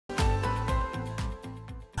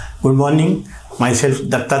Good morning. Myself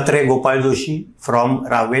Dattatraey Gopal Joshi from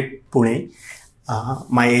Ravet, Pune.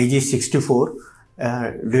 My age is 64.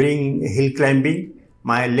 During hill climbing,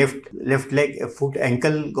 my left leg, foot,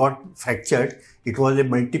 ankle got fractured. It was a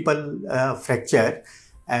multiple fracture.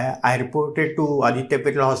 I reported to Aditya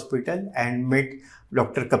Birla Hospital and met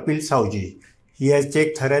Dr. Kapil Sahuji. He has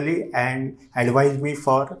checked thoroughly and advised me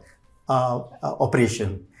for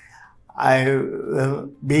operation.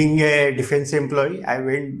 Being a defense employee, I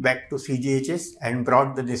went back to CGHS and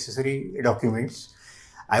brought the necessary documents.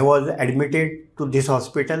 I was admitted to this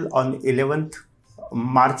hospital on 11th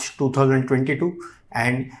March 2022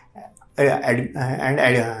 and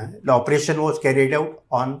the operation was carried out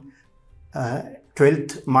on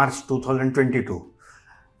 12th March 2022.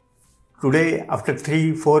 Today, after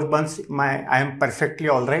 3-4 months, I am perfectly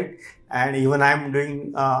all right, and even I am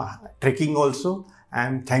doing trekking also. I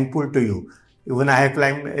am thankful to you. Even I have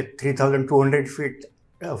climbed a 3,200 feet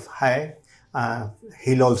of high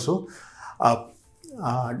hill also. I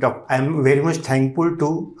am very much thankful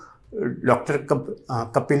to Dr.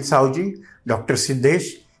 Kapil Sahuji, Dr.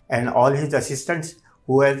 Siddesh, and all his assistants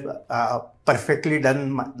who have perfectly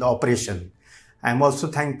done the operation. I am also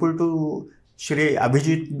thankful to Shri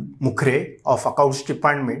Abhijit Mukhre of Accounts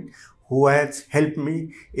Department, who has helped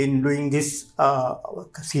me in doing this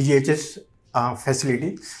CGHS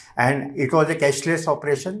facility, and it was a cashless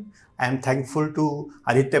operation. I am thankful to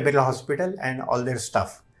Aditya Birla Hospital and all their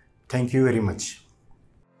staff. Thank you very much.